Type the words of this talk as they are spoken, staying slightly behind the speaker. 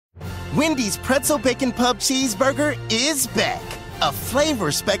Wendy's Pretzel Bacon Pub Cheeseburger is back. A flavor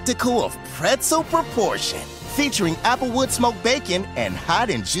spectacle of pretzel proportion. Featuring applewood smoked bacon and hot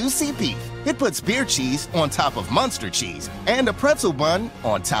and juicy beef. It puts beer cheese on top of Munster cheese and a pretzel bun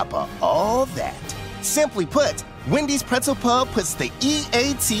on top of all that. Simply put, Wendy's Pretzel Pub puts the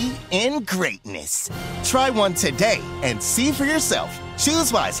EAT in greatness. Try one today and see for yourself.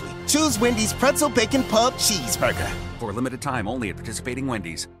 Choose wisely. Choose Wendy's Pretzel Bacon Pub Cheeseburger. For a limited time only at participating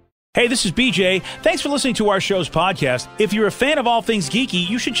Wendy's. Hey, this is BJ. Thanks for listening to our show's podcast. If you're a fan of all things geeky,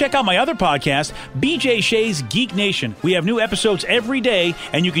 you should check out my other podcast, BJ Shea's Geek Nation. We have new episodes every day,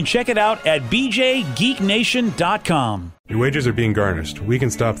 and you can check it out at bjgeeknation.com. Your wages are being garnished. We can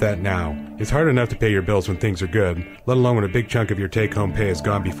stop that now. It's hard enough to pay your bills when things are good, let alone when a big chunk of your take-home pay is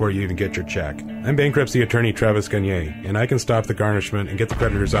gone before you even get your check. I'm bankruptcy attorney Travis Gagne, and I can stop the garnishment and get the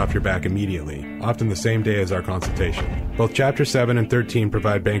creditors off your back immediately, often the same day as our consultation. Both Chapter 7 and 13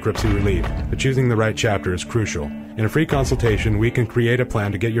 provide bankruptcy relief, but choosing the right chapter is crucial. In a free consultation, we can create a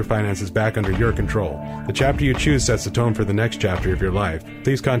plan to get your finances back under your control. The chapter you choose sets the tone for the next chapter of your life.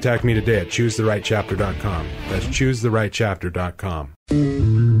 Please contact me today at choosetherightchapter.com. That's choosetherightchapter.com.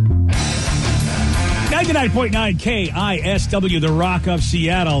 99.9 KISW, the Rock of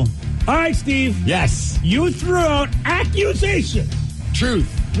Seattle. All right, Steve. Yes. You threw out accusation.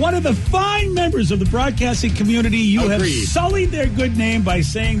 Truth. One of the fine members of the broadcasting community, you have sullied their good name by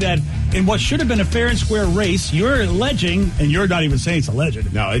saying that in what should have been a fair and square race, you're alleging, and you're not even saying it's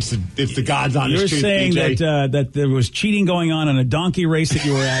alleged. No, it's the God's honest you're truth. You're saying BJ. that there was cheating going on in a donkey race that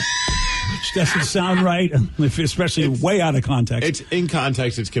you were at. Which doesn't sound right, especially way out of context. It's in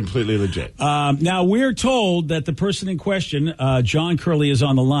context. It's completely legit. Now, we're told that the person in question, John Curley, is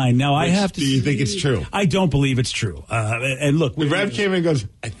on the line. Now, I have to... Do you think it's true? I don't believe it's true. And look... The Rev came in and goes,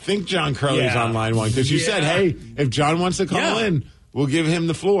 I think John Curley's on line one. Because you said, hey, if John wants to call in, we'll give him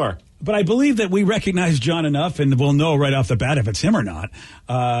the floor. But I believe that we recognize John enough, and we'll know right off the bat if it's him or not.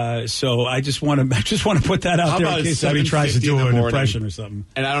 So I just want to put that out there in case somebody tries to do an impression or something.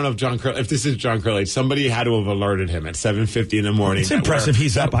 And I don't know if this is John Curley, somebody had to have alerted him at 7:50 in the morning. It's impressive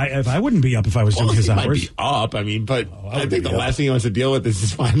he's up. I wouldn't be up if I was doing his hours. He might be up. I mean, but I think the last thing he wants to deal with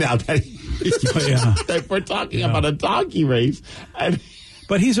is find out that, that we're talking about a donkey race.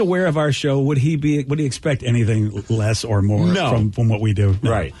 But he's aware of our show. Would he expect anything less or more from what we do? No.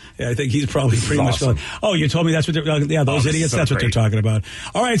 Right. Yeah, I think he's probably pretty much going, oh, you told me that's what they're those idiots, that's what they're talking about.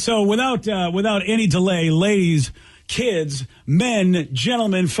 All right, so without any delay, ladies, kids, men,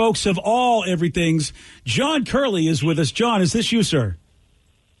 gentlemen, folks of all everythings, John Curley is with us. John, is this you, sir?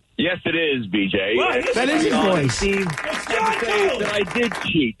 Yes, it is, BJ. That is his voice. Steve, that I did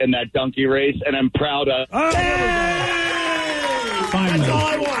cheat in that donkey race, and I'm proud of Finally. That's all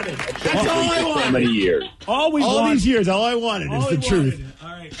I wanted. That's all I wanted. So many years. All these years, all I wanted is the truth. All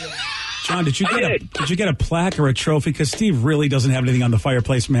right. John, did you get a plaque or a trophy? Because Steve really doesn't have anything on the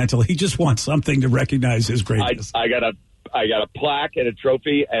fireplace mantle. He just wants something to recognize his greatness. I got a plaque and a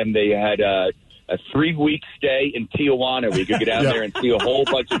trophy, and they had a 3-week stay in Tijuana. We could get down there and see a whole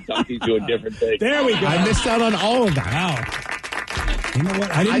bunch of donkeys doing different things. There we go. I missed out on all of that. Wow. You know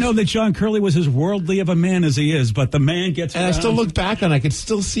what? I didn't know that John Curley was as worldly of a man as he is, but the man gets And around. I still look back and I could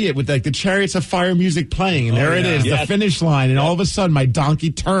still see it with like the Chariots of Fire music playing, and there it is, the finish line, and all of a sudden my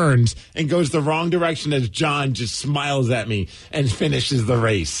donkey turns and goes the wrong direction as John just smiles at me and finishes the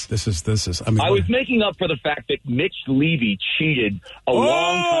race. This is. I was making up for the fact that Mitch Levy cheated a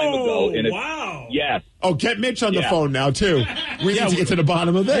long time ago. Wow. Yes. Oh, get Mitch on the phone now too. We need to get to the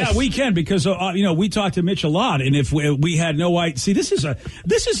bottom of this. Yeah, we can because we talk to Mitch a lot, and if we had no idea, see, this is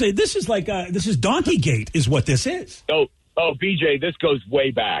Donkeygate, is what this is. Oh, BJ, this goes way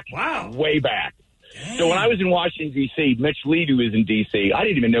back. Wow, way back. Dang. So when I was in Washington, D.C., Mitch Levy was in D.C. I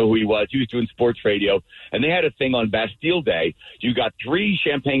didn't even know who he was. He was doing sports radio, and they had a thing on Bastille Day. You got 3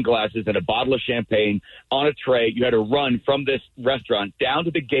 champagne glasses and a bottle of champagne on a tray. You had to run from this restaurant down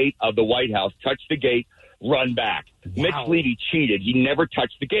to the gate of the White House, touch the gate, run back. Wow. Mitch Levy cheated. He never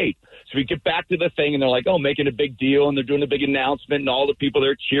touched the gate. So we get back to the thing, and they're like, making a big deal, and they're doing a big announcement, and all the people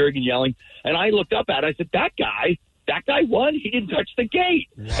there cheering and yelling. And I looked up at it. I said, that guy won. He didn't touch the gate.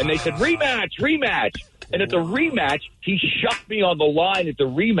 Wow. And they said, rematch. And at the rematch, he shoved me on the line at the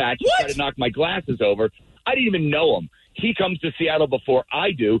rematch to try to knock my glasses over. I didn't even know him. He comes to Seattle before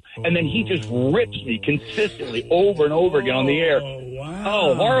I do, and then he just rips me consistently over and over again on the air. Wow.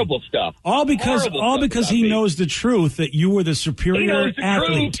 Oh, horrible stuff. All because he knows the truth that you were the superior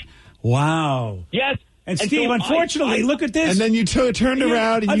athlete. Truth. Wow. Yes. And Steve, so unfortunately, look at this. And then you turned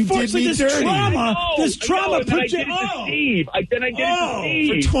around and you did me this dirty. This trauma put you. Steve. I did it to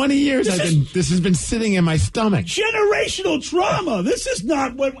Steve. For 20 years, this has been sitting in my stomach. Generational trauma. This is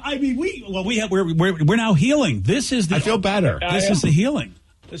not what I mean. We're now healing. This is the. I feel better. This is the healing.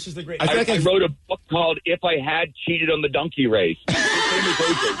 This is the great. I wrote a book called "If I Had Cheated on the Donkey Race."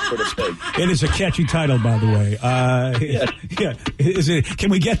 Sort of thing. It is a catchy title, by the way. Yes. Yeah. Is it? Can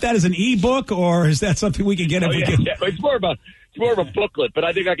we get that as an ebook, or is that something we can get? It's more of a booklet, but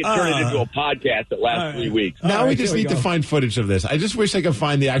I think I can turn it into a podcast that lasts 3 weeks. Now we just need to find footage of this. I just wish I could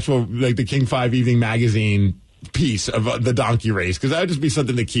find the actual, like the King 5 Evening Magazine piece of the donkey race, because that would just be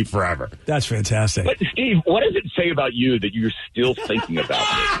something to keep forever. That's fantastic. But Steve, what does it say about you that you're still thinking about this?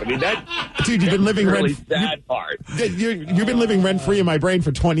 I mean, dude, you've been living really sad part. You've been living rent free in my brain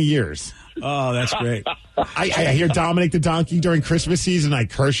for 20 years. Oh, that's great. I hear Dominic the Donkey during Christmas season. I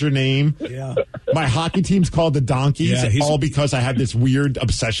curse your name. Yeah. My hockey team's called the Donkeys, all because I have this weird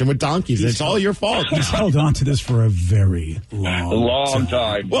obsession with donkeys. It's all your fault. He's held on to this for a very long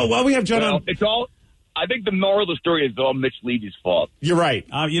time. Well, while we have John on, it's all. I think the moral of the story is all Mitch Levy's fault. You're right.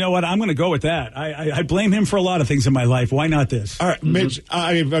 You know what? I'm going to go with that. I blame him for a lot of things in my life. Why not this? All right, Mitch.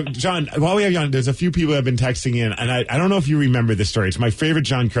 John, while we have you on, there's a few people that have been texting in, and I don't know if you remember this story. It's my favorite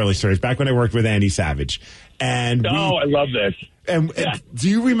John Curley story. It's back when I worked with Andy Savage. And I love this. And do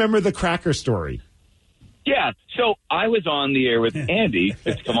you remember the cracker story? Yeah. So I was on the air with Andy.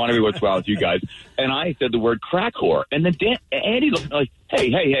 It's come on every once in a while with you guys. And I said the word crack whore. And then Andy looked like,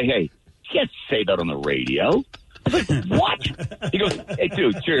 hey. You can't say that on the radio. I was like, what? He goes, hey,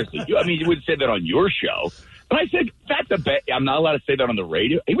 dude, seriously. You wouldn't say that on your show. And I said, that's I'm not allowed to say that on the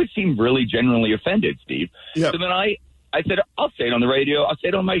radio. He would seem really genuinely offended, Steve. Yep. So then I said, I'll say it on the radio. I'll say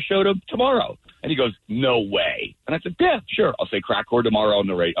it on my show tomorrow. And he goes, no way. And I said, yeah, sure. I'll say crack whore tomorrow on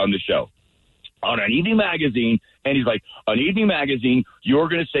the show. On an evening magazine. And he's like, on evening magazine, you're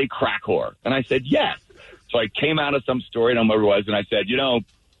going to say crack whore. And I said, yes. So I came out of some story, I don't remember what it was, and I said,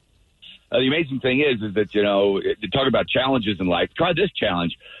 the amazing thing is that, to talk about challenges in life, try this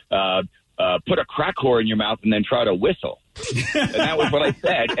challenge. Put a crack whore in your mouth and then try to whistle. And that was what I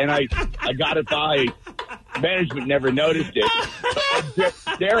said. And I got it by. Management never noticed it.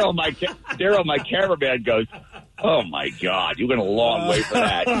 Daryl, my cameraman, goes, oh, my God, you went a long way for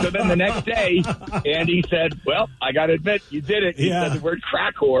that. So then the next day, Andy said, well, I got to admit, you did it. He said the word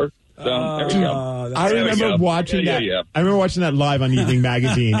crack whore. So there we go. I remember watching that. Yeah. I remember watching that live on Evening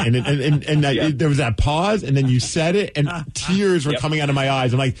Magazine, and there was that pause, and then you said it, and tears were coming out of my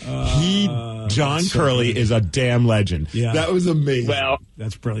eyes. I'm like, John Curley is a damn legend. Yeah. That was amazing. Well,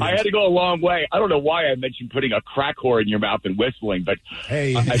 that's brilliant. I had to go a long way. I don't know why I mentioned putting a crack whore in your mouth and whistling, but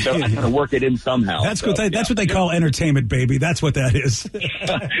I had to work it in somehow. That's good. That's what they call entertainment, baby. That's what that is. But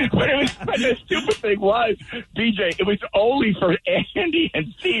the stupid thing was, BJ, it was only for Andy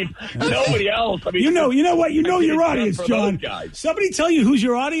and Steve. Nobody else. I mean, you know what? You know your audience, John. Somebody tell you who's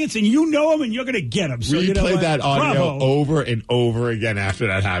your audience, and you know them, and you're going to get them. So we played that audio over and over again after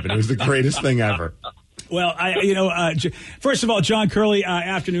that happened. It was the greatest thing ever. Well, first of all, John Curley,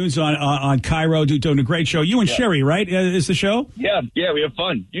 afternoons on Cairo, doing a great show. You and Sherry, right? Is the show? Yeah, we have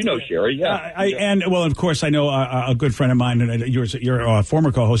fun. You know Sherry, yeah. And of course, I know a good friend of mine, your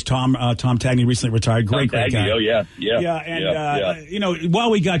former co-host, Tom Tagney, recently retired. Great guy. Oh, yeah.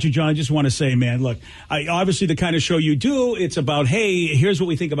 While we got you, John, I just want to say, man, look, obviously the kind of show you do, it's about, hey, here's what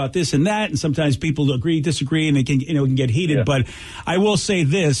we think about this and that, and sometimes people agree, disagree, and it can get heated. Yeah. But I will say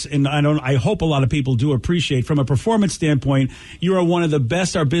this, and I hope a lot of people do appreciate, from a performance standpoint, you are one of the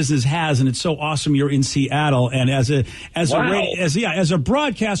best our business has, and it's so awesome you're in Seattle. And as a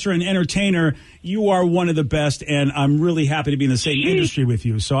broadcaster and entertainer, you are one of the best, and I'm really happy to be in the same industry with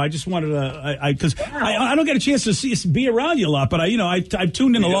you. So I just wanted to, because I don't get a chance to be around you a lot, but I've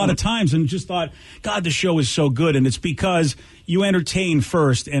tuned in a lot of times and just thought, God, the show is so good, and it's because you entertain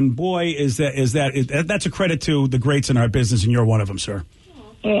first, and boy, that's a credit to the greats in our business, and you're one of them, sir.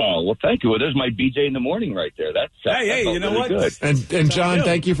 Oh, well, thank you. Well, there's my BJ in the morning right there. That you know what? Good. And John,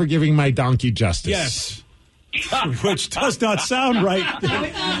 thank you for giving my donkey justice. Yes. Which does not sound right.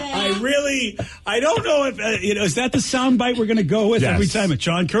 I don't know if, is that the sound bite we're going to go with every time?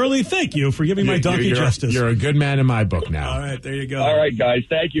 John Curley, thank you for giving my donkey justice. You're a good man in my book now. All right, there you go. All right, guys.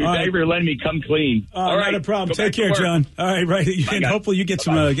 Thank you. Thank you for letting me come clean. All right. Not a problem. Take care, John. All right, right. And hopefully you get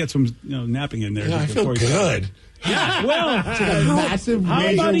some napping in there. Yeah, I feel good. Yeah, well, massive. How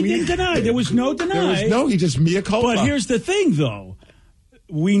about he didn't deny? There was no deny. He just mea culpa. But here's the thing, though.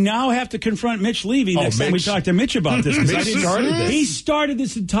 we now have to confront Mitch Levy next time we talk to Mitch about this. He started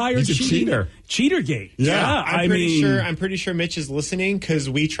this entire Cheatergate. Yeah, I'm pretty sure Mitch is listening because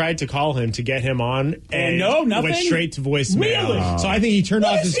we tried to call him to get him on and nothing? Went straight to voicemail. Really? So I think he turned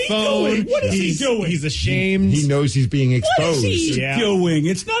off his phone. What is he doing? He's ashamed. He knows he's being exposed. What is he doing?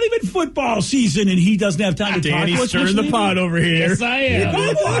 It's not even football season, and he doesn't have time to talk. Danny's stirring the pot over here. Yes, I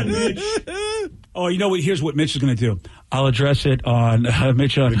am. Come on, Mitch. Oh, you know what? Here's what Mitch is going to do. I'll address it on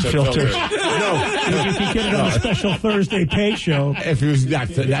Mitch Unfiltered. You can get it on a special Thursday pay show. If it was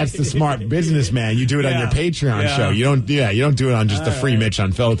that's the smart businessman. You do it on your Patreon show. You don't do it on just the free Mitch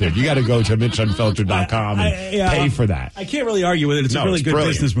Unfiltered. You got to go to MitchUnfiltered.com and pay for that. I can't really argue with it. It's a really good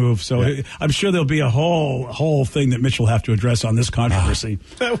business move. So I'm sure there'll be a whole thing that Mitch will have to address on this controversy.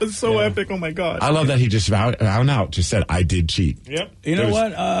 That was so epic. Oh my God! I love that he just out just said I did cheat. Yep. You know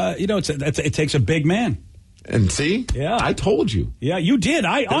what? It takes a big man. And see? Yeah. I told you. Yeah, you did.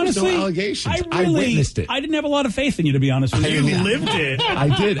 Honestly, no allegations. I witnessed it. I didn't have a lot of faith in you, to be honest with you. You lived it.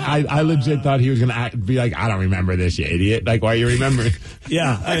 I did. I legit thought he was going to be like, I don't remember this, you idiot. Like, why are you remembering?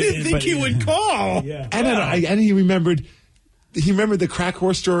 Yeah. I didn't think he would call. Yeah. And he remembered the crack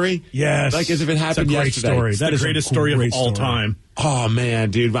horse story. Yes. Like as if it happened yesterday. Story. That is the greatest story of all time. Oh, man,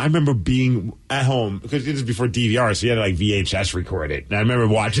 dude. I remember being at home, because this is before DVR, so you had to, like, VHS record it. And I remember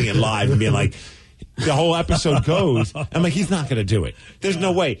watching it live and being like, the whole episode goes. I'm like, he's not going to do it. There's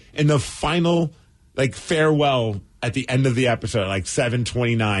no way. And the final, like, farewell at the end of the episode, like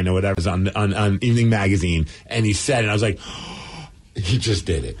 7:29 or whatever, was on Evening Magazine, and he said, and I was like, oh, he just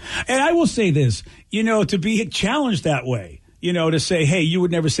did it. And I will say this, to be challenged that way, to say, hey, you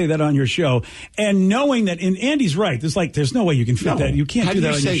would never say that on your show. And knowing that, and Andy's right, there's no way you can fit that. You can't do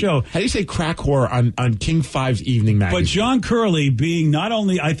that on your show. How do you say crack whore on King 5's Evening Magazine? But John Curley being not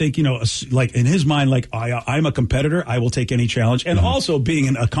only, I think, like in his mind, like I'm a competitor, I will take any challenge. And also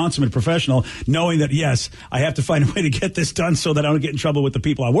being a consummate professional, knowing that, yes, I have to find a way to get this done so that I don't get in trouble with the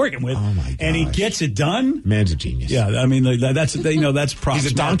people I'm working with. Oh, my gosh. And he gets it done. Man's a genius. Yeah, I mean, that's props.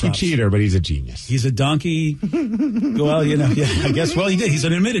 He's a donkey cheater, but he's a genius. He's a donkey. Well, yeah, I guess. Well, he did. He's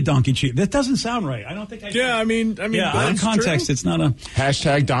an admitted donkey cheater. That doesn't sound right. I don't think. I mean, out of context, true. It's not a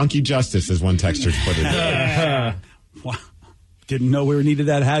hashtag donkey justice, as one texter put it. Wow. Didn't know we needed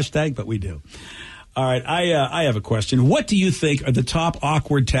that hashtag, but we do. All right, I have a question. What do you think are the top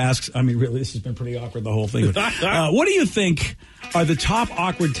awkward tasks? I mean, really, this has been pretty awkward, the whole thing. What do you think are the top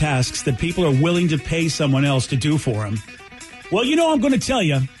awkward tasks that people are willing to pay someone else to do for them? Well, I'm going to tell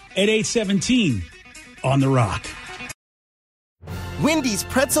you at 8:17 on The Rock. Wendy's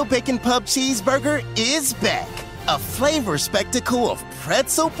Pretzel Bacon Pub Cheeseburger is back. A flavor spectacle of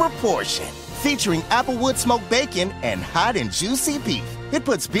pretzel proportion. Featuring applewood smoked bacon and hot and juicy beef. It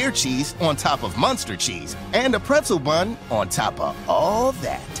puts beer cheese on top of Munster cheese and a pretzel bun on top of all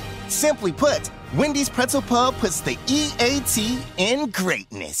that. Simply put, Wendy's Pretzel Pub puts the EAT in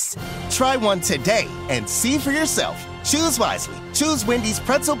greatness. Try one today and see for yourself. Choose wisely. Choose Wendy's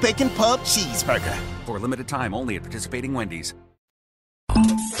Pretzel Bacon Pub Cheeseburger. For a limited time only at participating Wendy's.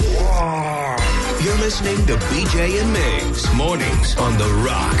 You're listening to BJ and Migs mornings on The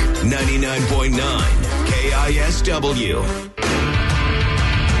Rock 99.9 KISW.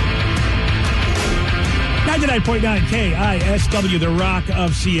 99.9 KISW, The Rock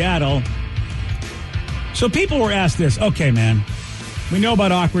of Seattle. So people were asked this. Okay, man, we know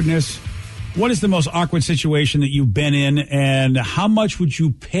about awkwardness. What is the most awkward situation that you've been in, and how much would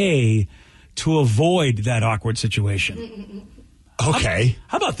you pay to avoid that awkward situation? Okay.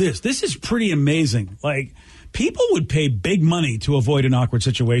 How about this? This is pretty amazing. Like, people would pay big money to avoid an awkward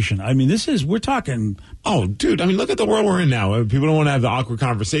situation. I mean, we're talking. Oh, dude. I mean, look at the world we're in now. People don't want to have the awkward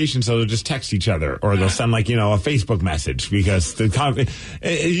conversation, so they'll just text each other or they'll send, like, a Facebook message because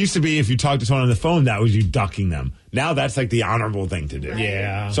it used to be if you talk to someone on the phone, that was you ducking them. Now that's like the honorable thing to do.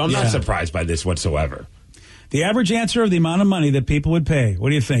 Yeah. So I'm not surprised by this whatsoever. The average answer of the amount of money that people would pay. What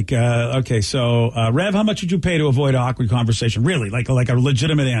do you think? Okay, so Rev, how much would you pay to avoid an awkward conversation? Really, like a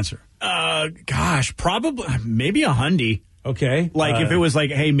legitimate answer? Gosh, probably maybe $100. Okay, like if it was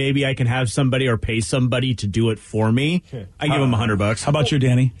like, hey, maybe I can have somebody or pay somebody to do it for me. Okay. I give them $100. How about you,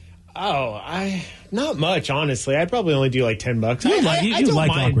 Danny? Not much, honestly. I'd probably only do like $10. You don't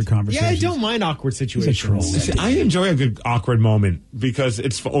like awkward conversations. Yeah, I don't mind awkward situations. See, I enjoy a good awkward moment because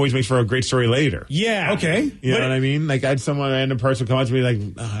it always makes for a great story later. Yeah. Okay. You know what I mean? Like I had someone, random person come up to me like,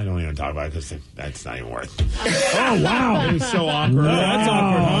 I don't even talk about it because that's not even worth it. Oh, wow. It was so awkward. Wow. That's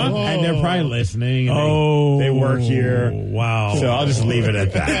awkward, huh? And they're probably listening. And they work here. Wow. So I'll just leave it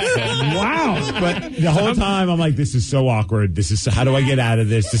at that. Wow. But the whole time I'm like, this is so awkward. How do I get out of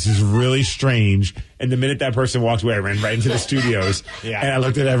this? This is really strange. And the minute that person walked away, I ran right into the studios. Yeah. And I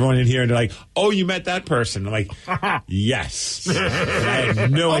looked at everyone in here and they're like, "Oh, you met that person?" I'm like, "Yes." And I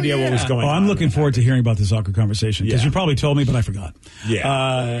had no idea what was going on. I'm looking forward to hearing about this awkward conversation because you probably told me, but I forgot.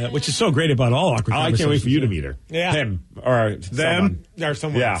 Yeah. Which is so great about all awkward I conversations. can't wait for you to meet her. Yeah. Him. Or Them someone. or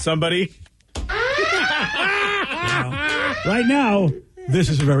someone. Yeah. Somebody. Right now, this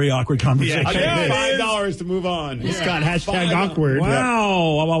is a very awkward conversation. I'll Yeah, give it is. $5 to move on. Scott, hashtag awkward.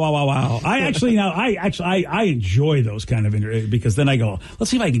 Wow. I enjoy those kind of because then I go, let's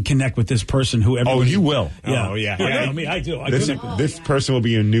see if I can connect with this person who everybody. Oh, you will. Yeah. Oh, yeah. You Yeah. know me, I do. This person will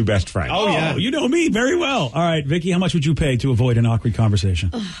be your new best friend. Oh, yeah. You know me very well. All right, Vicky, how much would you pay to avoid an awkward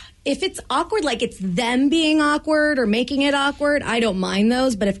conversation? If it's awkward, like it's them being awkward or making it awkward, I don't mind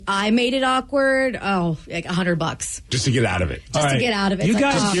those. But if I made it awkward, like $100 Just to get out of it. just to get out of it. You It's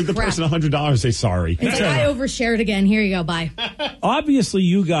guys- like, Just give the crap. person $100, say sorry. It's like I overshared again. Here you go. Bye. Obviously,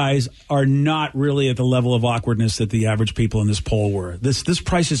 you guys are not really at the level of awkwardness that the average people in this poll were. This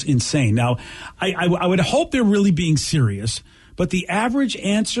price is insane. Now, I would hope they're really being serious, but the average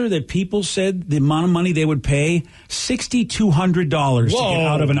answer that people said the amount of money they would pay, $6,200 to get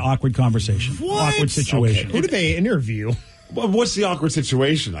out of an awkward conversation, awkward situation. Who do they interview? Well, what's the awkward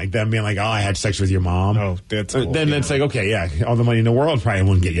situation? Like them being like, "Oh, I had sex with your mom." Oh, that's cool. Then it's like, okay, yeah, all the money in the world probably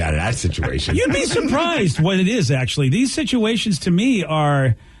wouldn't get you out of that situation. You'd be surprised what it is, actually. These situations to me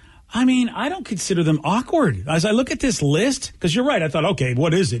are, I don't consider them awkward. As I look at this list, because you're right, I thought, okay,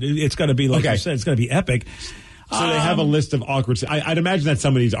 what is it? It's got to be, like you said, it's got to be epic. So they have a list of awkward. I'd imagine that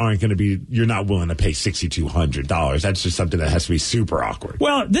some of these aren't going to be. You're not willing to pay $6,200. That's just something that has to be super awkward.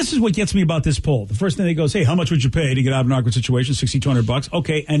 Well, this is what gets me about this poll. The first thing they go, hey, how much would you pay to get out of an awkward situation? $6,200.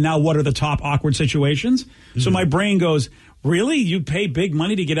 Okay, and now what are the top awkward situations? So my brain goes, really? You pay big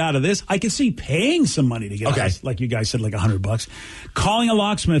money to get out of this? I can see paying some money to get out of this. Like you guys said, like $100. Calling a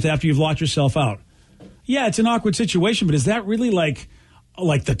locksmith after you've locked yourself out. Yeah, it's an awkward situation, but is that really like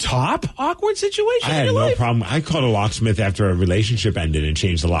the top awkward situation? I had in your no life? problem. I called a locksmith after a relationship ended and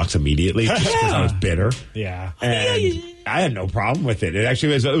changed the locks immediately just because I was bitter. Yeah. And I had no problem with it. It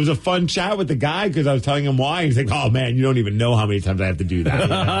actually was a fun chat with the guy because I was telling him why. He's like, "Oh man, you don't even know how many times I have to do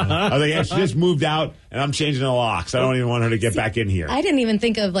that." I was like, "Yeah, she just moved out and I'm changing the locks. I don't even want her to get back in here." I didn't even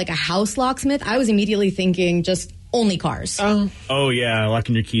think of like a house locksmith. I was immediately thinking just only cars. Oh, yeah,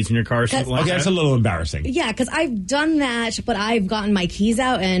 locking your keys in your car or something like Okay, that. that's a little embarrassing. Yeah, because I've done that, but I've gotten my keys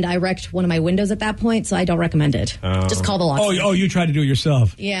out and I wrecked one of my windows at that point, so I don't recommend it. Just call the locksmith. You tried to do it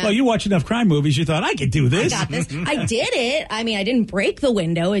yourself. Yeah. Well, you watch enough crime movies, you thought, I could do I this. got this. I did it. I didn't break the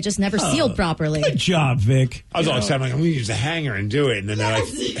window. It just never sealed properly. Good job, Vic. I was all excited. I'm like, I'm going to use a hanger and do it. And then they're like,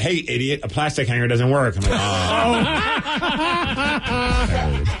 "Hey, idiot, a plastic hanger doesn't work." I'm like,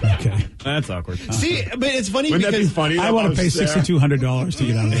 Okay. That's awkward. See, but it's funny Wouldn't that be because funny? I want to pay $6,200 to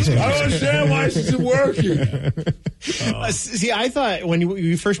get out of this. I don't understand why this isn't working. see, I thought when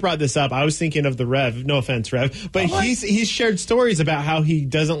you first brought this up, I was thinking of the Rev. No offense, Rev, but he's shared stories about how he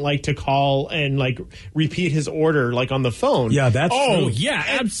doesn't like to call and like repeat his order like on the phone. Yeah, that's Oh, true. yeah,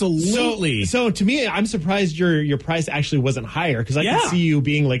 absolutely. So to me, I'm surprised your price actually wasn't higher because I can see you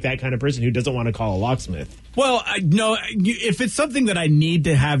being like that kind of person who doesn't want to call a locksmith. Well, no, if it's something that I need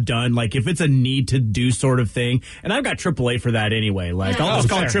to have done, like if it's a need to do sort of thing, and I've got AAA for that anyway. Like I'll just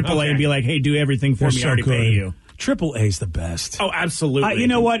call AAA and be like, "Hey, do everything for They're me. so I already good. pay you." Triple A's the best. Oh, absolutely. You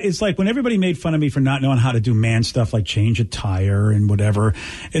know what? It's like when everybody made fun of me for not knowing how to do man stuff like change a tire and whatever.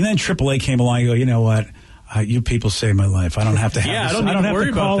 And then AAA came along and go, you know what? You people saved my life. I don't have to have Yeah, this. I don't need to have worry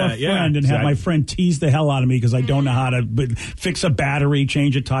to call about a that. Yeah, friend and have exactly. my friend tease the hell out of me because I don't know how to fix a battery,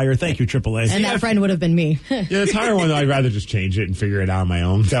 change a tire. Thank you, AAA. And that friend would have been me. Yeah, the tire one, I'd rather just change it and figure it out on my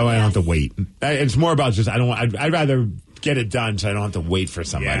own. That way I don't have to wait. It's more about just, I'd rather get it done so I don't have to wait for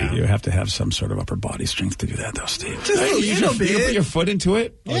somebody. You have to have some sort of upper body strength to do that, though, Steve. You put your foot into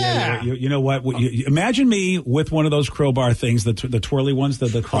it? Yeah. You know what? Imagine me with one of those crowbar things, the twirly ones,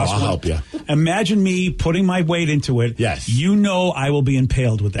 the cross I'll ones. help you. Imagine me putting my weight into it. Yes. You know I will be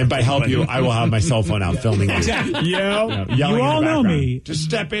impaled with that. And by help you, I will have my cell phone out filming you. Exactly. Yelling You in the all know background. me. Just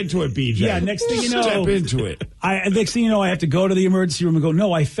step into it, BJ. Yeah, next thing you know. Step into it. Next thing you know, I have to go to the emergency room and go,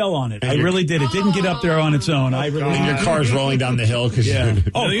 no, I fell on it. I really did. It didn't get up there on its own. I really And your car's rolling down the hill because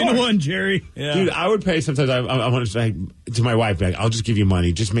Oh, Million to one, Jerry. Yeah. Dude, I would pay sometimes. I want to say to my wife, like, I'll just give you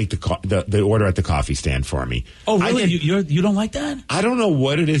money. Just make the order at the coffee stand for me. Oh, really? You don't like that? I don't know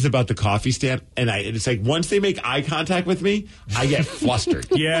what it is about the coffee stand, and it's like once they make eye contact with me, I get flustered.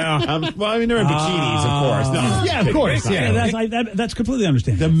 Yeah. Well, I mean, they're in bikinis, of course. No, Yeah, of course. Yeah, that's completely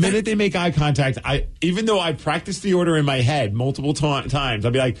understandable. The minute they make eye contact, even though I practiced the order in my head multiple times,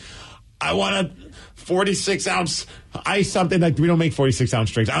 I'll be like, I want a 46-ounce ice something. Like, we don't make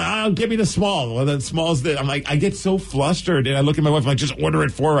 46-ounce drinks. I'll give me the small. Well, the small's I'm like, I get so flustered, and I look at my wife, I'm like, just order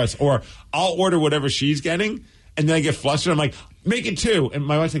it for us, or I'll order whatever she's getting, and then I get flustered. I'm like, make it 2. And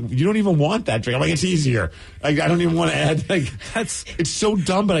my wife's like, you don't even want that drink. I'm like, it's easier. Like, I don't even want to add. Like, it's so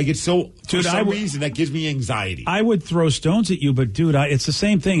dumb, but I get so, for some reason, that gives me anxiety. I would throw stones at you, but dude, it's the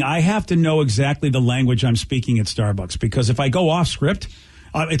same thing. I have to know exactly the language I'm speaking at Starbucks, because if I go off script,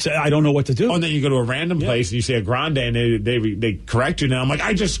 I don't know what to do. Oh, and then you go to a random place and you say a grande, and they correct you. Now I'm like,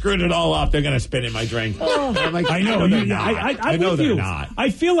 I just screwed it all up. They're going to spit in my drink. And I'm like, I know. I know they're not. I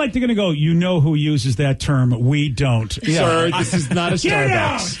feel like they're going to go, you know who uses that term? We don't. Sir, this is not a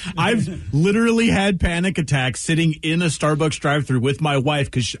Starbucks. I've literally had panic attacks sitting in a Starbucks drive-thru with my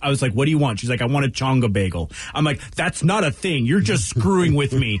wife, because I was like, what do you want? She's like, I want a chonga bagel. I'm like, that's not a thing. You're just screwing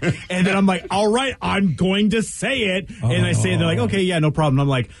with me. And then I'm like, all right, I'm going to say it. And I say it, and they're like, okay, yeah, no problem. I'm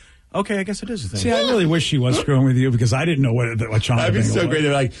like, okay, I guess it is a thing. See, I really wish she was screwing with you, because I didn't know what chonga That'd be so was. great.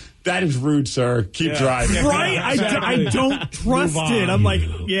 They're like, that is rude, sir. Keep driving. Right? I don't trust it. I'm like,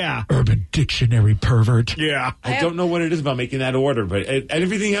 yeah. Urban Dictionary pervert. Yeah. I don't know what it is about making that order, but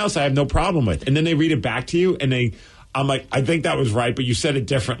everything else I have no problem with. And then they read it back to you, and I'm like, I think that was right, but you said it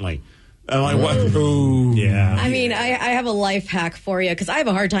differently. I'm like, what? Ooh. Yeah. I mean, I have a life hack for you, because I have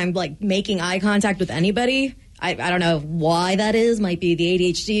a hard time like making eye contact with anybody. I don't know why that is. Might be the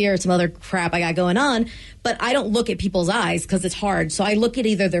ADHD or some other crap I got going on. But I don't look at people's eyes because it's hard. So I look at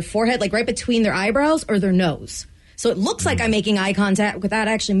either their forehead, like right between their eyebrows, or their nose. So it looks like I'm making eye contact without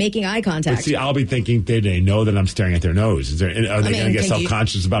actually making eye contact. But see, I'll be thinking, they know that I'm staring at their nose. Are they going to get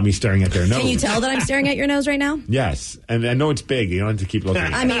self-conscious about me staring at their nose? Can you tell that I'm staring at your nose right now? Yes. And I know it's big. You don't have to keep looking.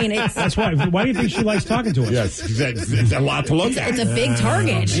 I mean, it's... That's why. Why do you think she likes talking to us? Yes. It's a lot to look at. It's a big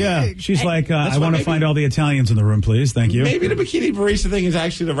target. Yeah. She's like, I want to find all the Italians in the room, please. Thank you. Maybe the bikini barista thing is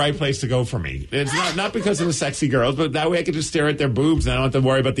actually the right place to go for me. It's not because of the sexy girls, but that way I can just stare at their boobs and I don't have to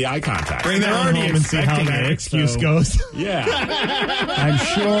worry about the eye contact. Bring them home and see how that excuse goes. Yeah. I'm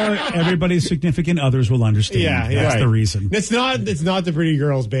sure everybody's significant others will understand. Yeah, That's the reason. It's not the pretty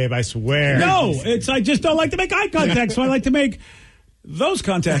girls, babe, I swear. No, I just don't like to make eye contact, so I like to make those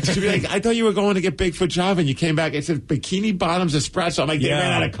contacts. To be like, I thought you were going to get Bigfoot Java, and you came back and said bikini bottoms espresso. I'm like, they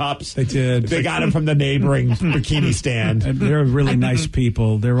ran out of cups. They did. They got them from the neighboring bikini stand. And they're really nice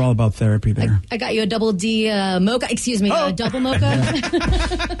people. They're all about therapy there. I got you a double D mocha. Excuse me, a double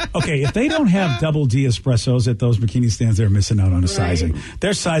mocha. Okay, if they don't have double D espressos at those bikini stands, they're missing out on a sizing.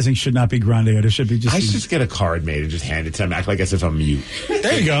 Their sizing should not be grande. It should be just... I should just get a card made and just hand it to them, act like as if I'm mute.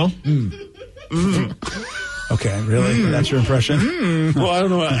 There you go. Okay, really? That's your impression? Well, I don't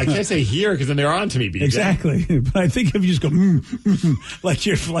know. I can't say here because then they're on to me, BJ. Exactly. But I think if you just go, like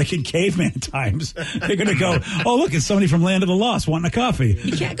you're like in caveman times, they're going to go, oh, look, it's somebody from Land of the Lost wanting a coffee.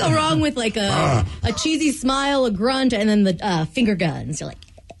 You can't go wrong with like a cheesy smile, a grunt, and then the finger guns. You're like...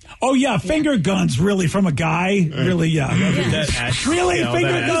 Oh, yeah, finger guns, really, from a guy? Really, yeah. Really,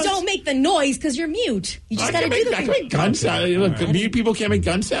 finger guns? You don't make the noise because you're mute. You just got to do the I can make gun sounds. Look, mute people can't make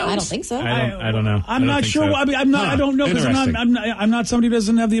gun sounds? I don't think so. I don't know. I'm not sure. So. I mean, I'm not. I don't know because I'm not somebody who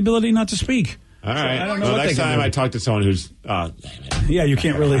doesn't have the ability not to speak. All right. I don't know well, what next time I talk to someone who's... yeah, you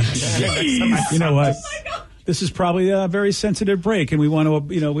can't really... You know what? This is probably a very sensitive break, and we want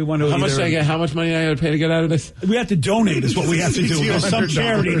to, How much do I get? How much money I got to pay to get out of this? We have to donate. Is what we have to do. There's some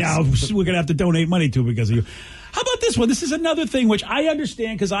charity now we're going to have to donate money to because of you. How about this one? This is another thing which I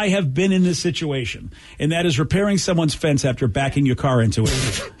understand because I have been in this situation, and that is repairing someone's fence after backing your car into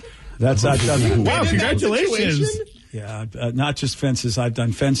it. That's I've done. Wow! Congratulations. Yeah, not just fences. I've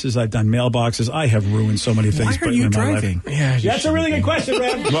done fences. I've done mailboxes. I have ruined so many things. Why are you driving? Yeah, that's a really good question,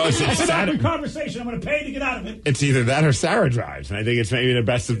 Red. Well, it's that's an open conversation. I'm going to pay to get out of it. It's either that or Sarah drives, and I think it's maybe the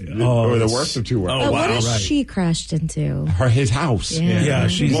best of or the worst of two worlds. What has she crashed into? His house. Yeah,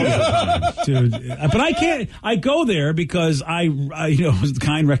 she's dude. But I can't. I go there because I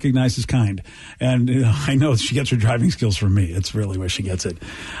kind recognizes kind, and I know she gets her driving skills from me. It's really where she gets it.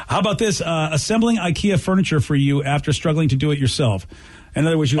 How about this? Assembling IKEA furniture for you after struggling to do it yourself. In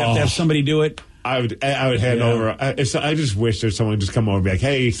other words, you have to have somebody do it. I would hand over. I just wish there's someone just come over and be like,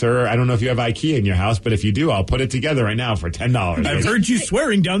 "Hey, sir, I don't know if you have IKEA in your house, but if you do, I'll put it together right now for $10." I've heard you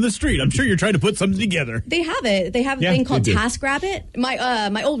swearing down the street. I'm sure you're trying to put something together. They have it. They have a thing called TaskRabbit.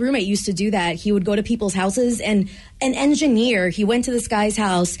 My old roommate used to do that. He would go to people's houses, and an engineer. He went to this guy's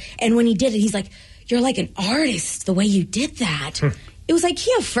house, and when he did it, he's like, "You're like an artist. The way you did that." It was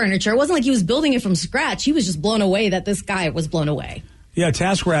IKEA furniture. It wasn't like he was building it from scratch. He was just blown away that this guy was blown away. Yeah,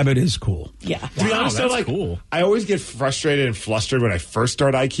 TaskRabbit is cool. Yeah. To be honest, that's cool. I always get frustrated and flustered when I first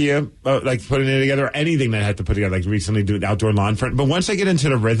start IKEA, like putting it together, or anything that I have to put together, like recently doing outdoor lawn front. But once I get into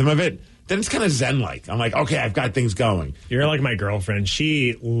the rhythm of it, then it's kind of zen-like. I'm like, okay, I've got things going. You're like my girlfriend.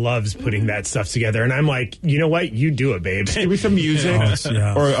 She loves putting that stuff together. And I'm like, you know what? You do it, babe. Give me some music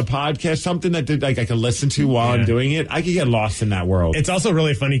or a podcast, something that I can listen to while I'm doing it. I could get lost in that world. It's also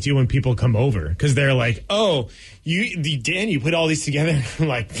really funny, too, when people come over because they're like, oh, Dan, you put all these together? I'm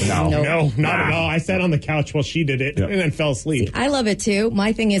like, no, not at all. I sat on the couch while she did it and then fell asleep. See, I love it, too.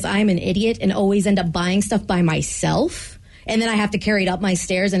 My thing is I'm an idiot and always end up buying stuff by myself. And then I have to carry it up my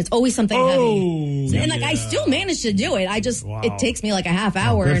stairs, and it's always something heavy. And I still manage to do it. It takes me like a half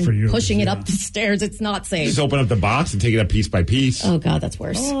hour and pushing it up the stairs. It's not safe. Just open up the box and take it up piece by piece. Oh, God, that's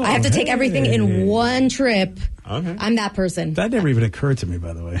worse. I have to take everything in one trip. Okay. I'm that person. That never even occurred to me,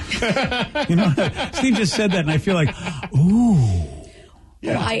 by the way. Steve just said that, and I feel like, ooh.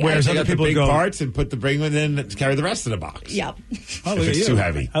 Yeah. Whereas other people big parts and put the bring one in to carry the rest of the box. Yep. Oh, if it's too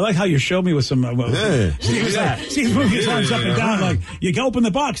heavy. I like how you showed me with some. Steve's moving his arms up and down like you can open the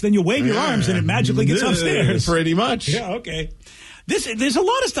box, then you wave your arms and it magically gets upstairs. Pretty much. Yeah. Okay. There's a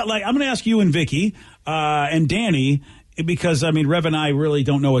lot of stuff. Like I'm going to ask you and Vicky and Danny because Rev and I really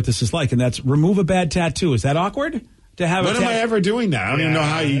don't know what this is like, and that's remove a bad tattoo. Is that awkward? To have when am I ever doing that? I don't even know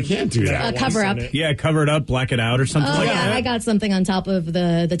how you can't do that. Cover up. Yeah, cover it up, black it out, or something like that. I got something on top of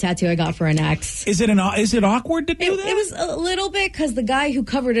the tattoo I got for an ex. Is it awkward to do that? It was a little bit because the guy who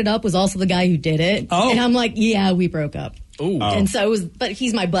covered it up was also the guy who did it. Oh. And I'm like, yeah, we broke up. Ooh. And so it was, but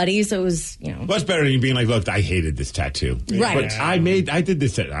he's my buddy, so it was, Well, it's better than you being like, look, I hated this tattoo. Right. But I did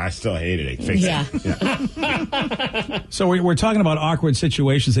this tattoo. I still hated it. Fix it. Yeah. So we're talking about awkward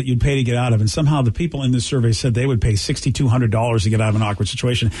situations that you'd pay to get out of, and somehow the people in this survey said they would pay $6,200 to get out of an awkward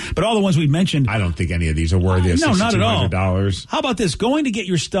situation. But all the ones we mentioned, I don't think any of these are worthy of $6,200. No, not at all. How about this? Going to get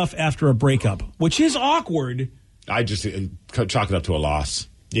your stuff after a breakup, which is awkward. I just chalk it up to a loss.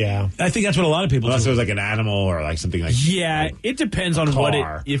 Yeah, I think that's what a lot of people do. Unless it was like an animal or like something like it depends on what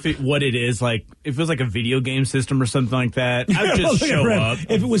it is. Like if it was like a video game system or something like that, I'd just show up.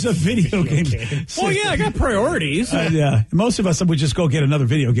 If it was a video game system. Well, yeah, I got priorities. Yeah, most of us would just go get another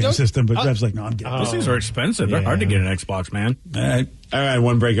video game system, but Rev's like, no, I'm getting those things are expensive. They're hard to get an Xbox, man. All right. I had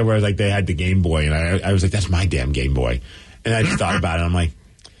one breakup where like they had the Game Boy, and I was like, that's my damn Game Boy, and I just thought about it. I'm like,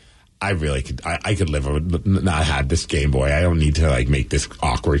 I really could. I could live with not have this Game Boy. I don't need to like make this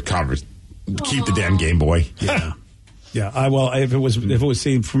awkward conversation. Keep the damn Game Boy. Yeah, yeah. If it was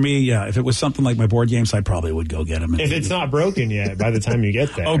for me, if it was something like my board games, I probably would go get them. If it's not broken yet, by the time you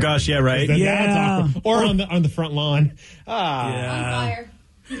get there. Oh gosh, yeah, right. Yeah, or on the front lawn. on fire.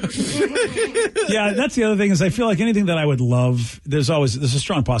 Yeah, that's the other thing is I feel like anything that I would love, there's a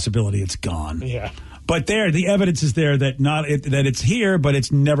strong possibility it's gone. Yeah. But the evidence is there that that it's here, but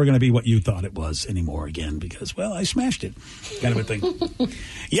it's never going to be what you thought it was anymore again because, well, I smashed it, kind of a thing.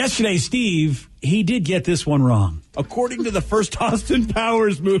 Yesterday, Steve, he did get this one wrong. According to the first Austin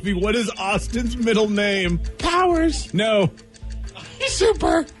Powers movie, what is Austin's middle name? Powers. No.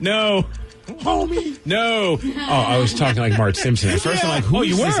 Super. No. Homie. No. Oh, I was talking like Marge Simpson. At first, I'm like, who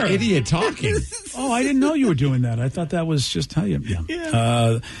is this idiot talking? Oh, I didn't know you were doing that. I thought that was just how you.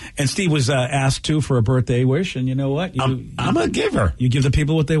 Yeah. And Steve was asked to for a birthday wish, and you know what? I'm a giver. You give the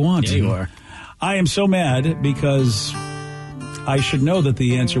people what they want. Yeah, you are. I am so mad because I should know that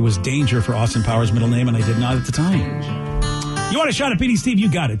the answer was danger for Austin Powers' middle name, and I did not at the time. You want a shot at beating Steve? You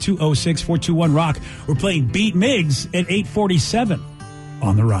got it. 206-421-ROCK. We're playing Beat Miggs at 8:47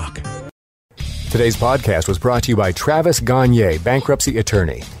 on The Rock. Today's podcast was brought to you by Travis Gagne, bankruptcy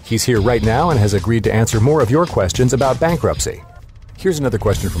attorney. He's here right now and has agreed to answer more of your questions about bankruptcy. Here's another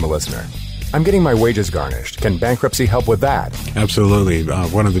question from a listener. I'm getting my wages garnished. Can bankruptcy help with that? Absolutely.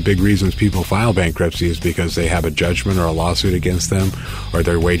 One of the big reasons people file bankruptcy is because they have a judgment or a lawsuit against them, or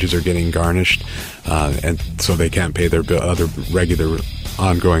their wages are getting garnished, and so they can't pay their other regular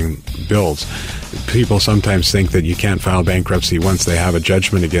ongoing bills. People sometimes think that you can't file bankruptcy once they have a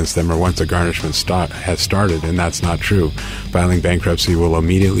judgment against them or once a garnishment has started, and that's not true. Filing bankruptcy will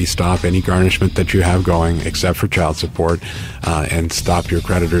immediately stop any garnishment that you have going, except for child support, and stop your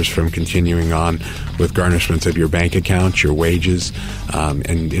creditors from continuing on with garnishments of your bank account, your wages,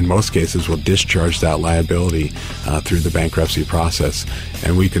 and in most cases will discharge that liability through the bankruptcy process.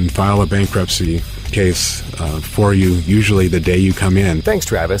 And we can file a bankruptcy case for you usually the day you come in. Thanks,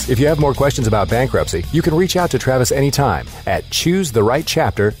 Travis. If you have more questions about bankruptcy, you can reach out to Travis anytime at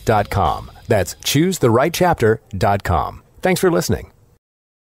choosetherightchapter.com. That's choosetherightchapter.com. Thanks for listening.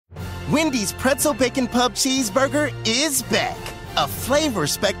 Wendy's Pretzel Bacon Pub Cheeseburger is back. A flavor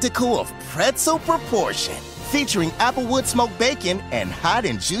spectacle of pretzel proportion. Featuring applewood smoked bacon and hot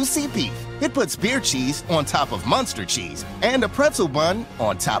and juicy beef. It puts beer cheese on top of Munster cheese and a pretzel bun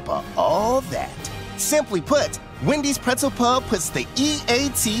on top of all that. Simply put, Wendy's Pretzel Pub puts the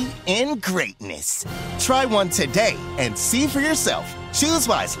EAT in greatness. Try one today and see for yourself. Choose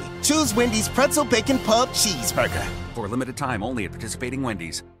wisely. Choose Wendy's Pretzel Bacon Pub Cheeseburger. For a limited time only at participating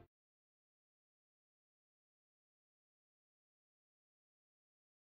Wendy's.